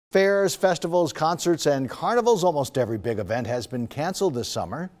fairs, festivals, concerts, and carnivals. Almost every big event has been canceled this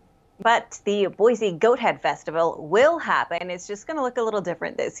summer. But the Boise Goathead Festival will happen. It's just going to look a little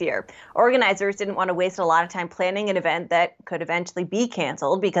different this year. Organizers didn't want to waste a lot of time planning an event that could eventually be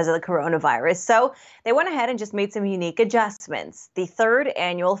canceled because of the coronavirus. So they went ahead and just made some unique adjustments. The third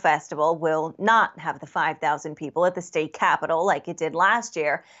annual festival will not have the 5,000 people at the state capitol like it did last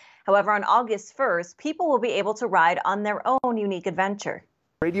year. However, on August 1st, people will be able to ride on their own unique adventure.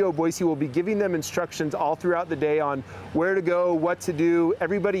 Radio Boise will be giving them instructions all throughout the day on where to go, what to do.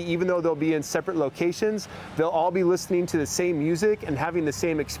 Everybody, even though they'll be in separate locations, they'll all be listening to the same music and having the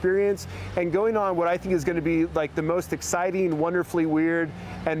same experience and going on what I think is going to be like the most exciting, wonderfully weird,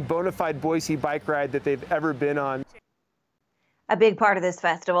 and bona fide Boise bike ride that they've ever been on. A big part of this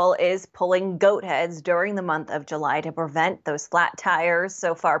festival is pulling goat heads during the month of July to prevent those flat tires.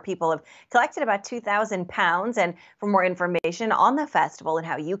 So far, people have collected about 2,000 pounds. And for more information on the festival and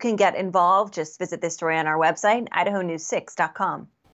how you can get involved, just visit this story on our website, idahonews6.com.